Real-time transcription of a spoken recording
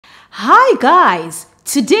Hi guys,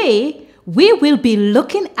 today we will be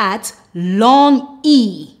looking at long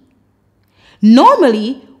E.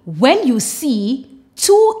 Normally, when you see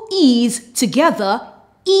two E's together,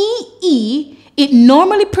 E, it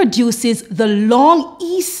normally produces the long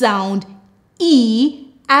E sound, E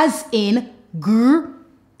as in green.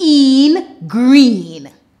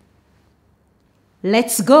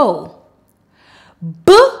 Let's go.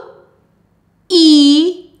 B,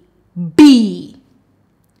 E, B.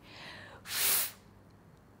 F,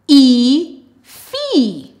 E,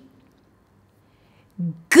 fee.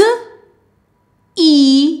 G,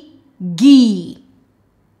 E, gee.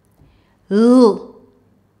 L,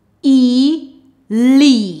 E,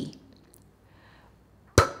 lee.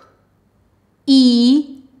 P,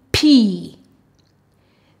 E, pea.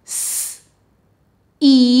 S,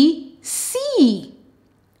 E, see.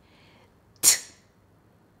 T,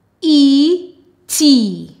 E,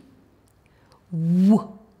 tea. W,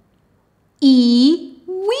 E,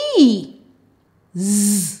 wee.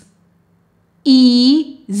 Z,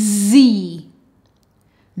 E, z.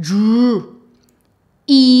 Dr,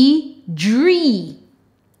 E, dree.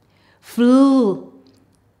 Fl,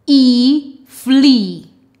 E, flea.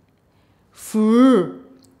 Fr,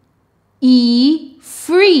 E,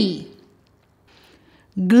 free.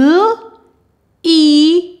 Gl,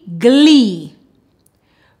 E, glee.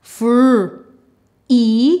 Fr,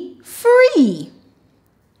 E, free.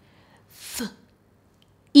 Th,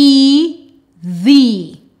 E,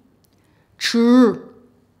 thee. Tr,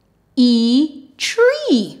 E,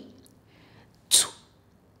 tree. T,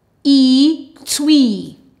 E,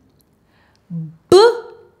 twee. B,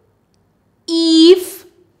 eve,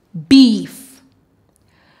 beef.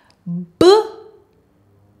 B,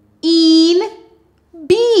 een,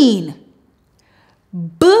 bean.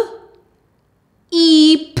 B,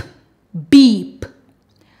 eep, beep.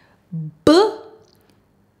 B,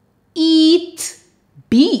 eat,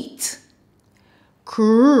 beat.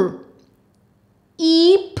 Cr,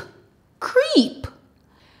 eep, creep.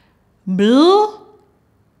 Bl,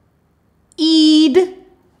 eed,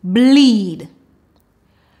 bleed.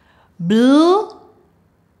 Bl,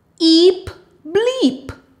 eep,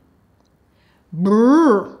 bleep.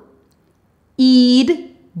 Brr,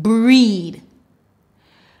 eed, breed.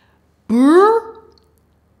 Brr,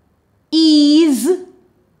 ease,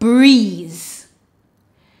 breeze.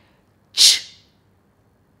 Ch,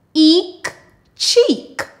 eek,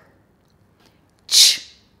 cheek.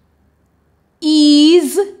 Ch,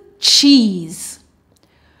 ease, cheese.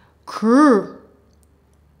 Cr,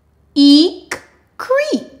 eek,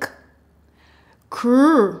 creek.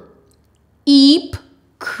 Cr, eep,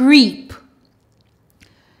 creep.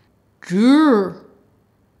 Dr,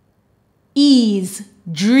 ease,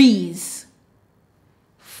 drees.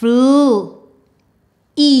 Fl,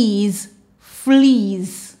 ease,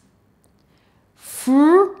 fleas.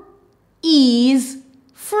 Fr, ease,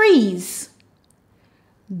 freeze.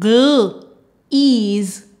 Gl,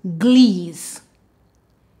 ease, glees.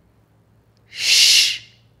 Sh,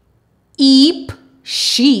 eep,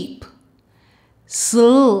 sheep.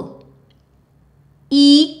 Sl,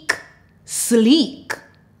 eek, sleek.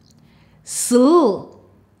 Sl,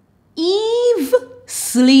 eve,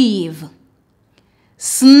 sleeve.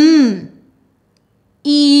 Sn,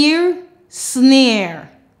 ear, snare.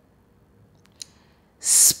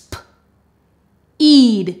 Sp,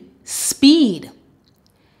 eed, speed.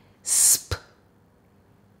 Sp,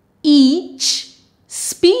 each,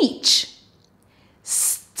 speech.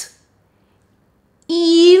 St,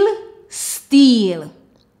 eel, steel.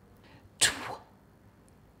 Tw,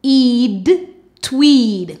 eed,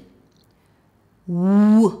 tweed.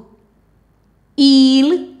 W,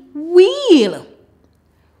 eel, wheel.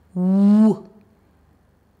 W,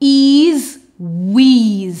 ease,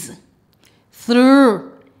 wheeze.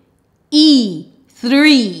 Thr, e,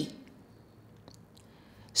 three.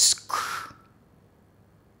 Scr,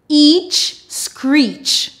 each,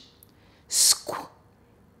 screech. Squ,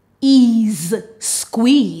 ease,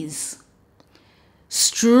 squeeze.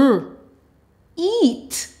 Str,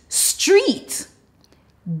 eat, street.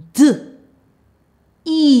 D,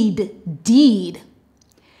 eed, deed.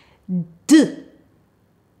 D,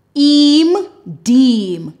 eam,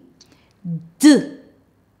 deem. D,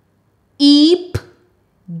 eep,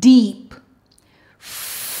 deep.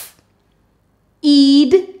 F,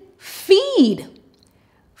 eed, feed.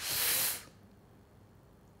 F,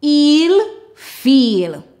 eel,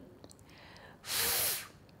 feel. F,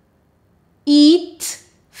 eat,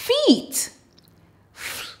 feet.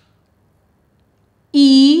 F,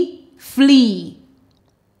 e, flea.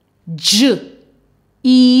 J,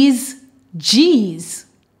 ease, G's.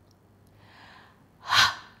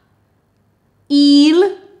 H,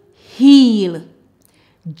 eel,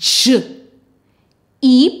 J.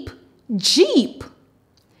 Eep, jeep.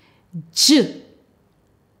 J.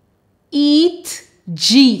 Eat,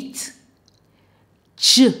 jeet.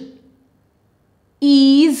 J.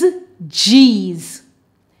 Ease, jeez.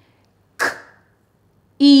 K.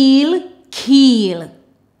 Eel, keel.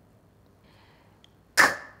 K.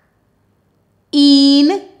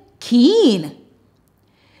 Een, keen.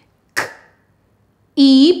 K.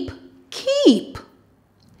 Eep, keep.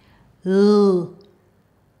 L.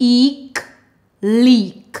 Eek,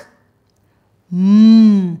 leak.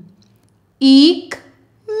 M. Eek,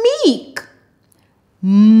 meek.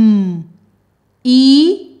 M.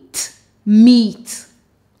 Eat, meat.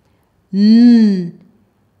 N.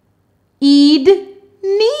 Eed,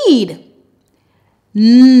 need.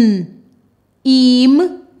 N.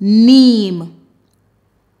 Eem, neem.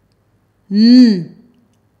 N.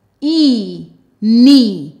 E,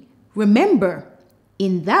 knee. Remember,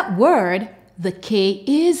 in that word, the K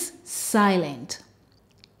is silent.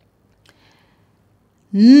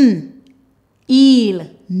 N. Eel,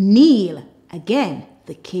 kneel. Again,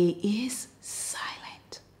 the K is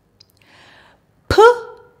silent. P.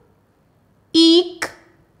 Eek,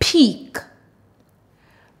 peak.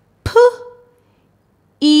 P.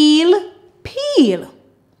 Eel, peel.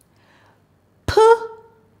 P.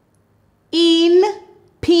 In,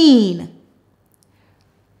 peen.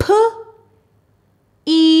 P.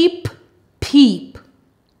 Eep, peep.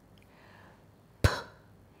 P.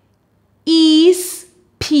 Ease,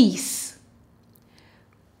 peace.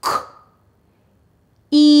 K.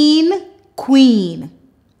 Een, queen.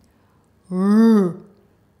 R.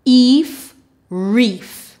 Eef,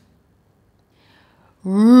 reef.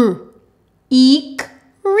 R. Eek,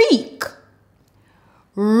 reek.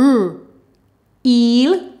 R.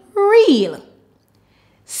 Eel, reel.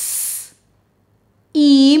 S.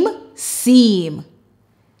 Eem, seam.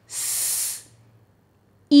 S.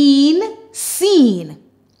 Een, seen.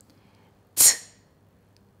 T.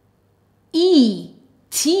 E,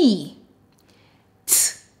 tea.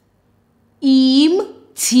 T. Eem,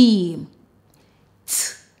 team.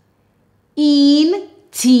 T. Een,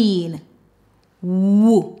 teen.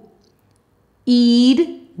 W. Eed,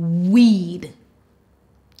 weed.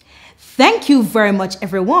 Thank you very much,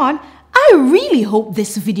 everyone. I really hope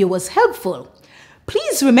this video was helpful.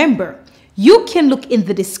 Please remember, you can look in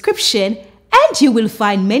the description and you will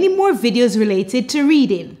find many more videos related to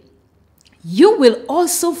reading. You will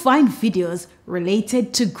also find videos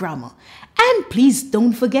related to grammar. And please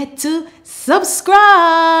don't forget to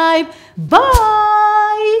subscribe.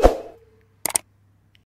 Bye!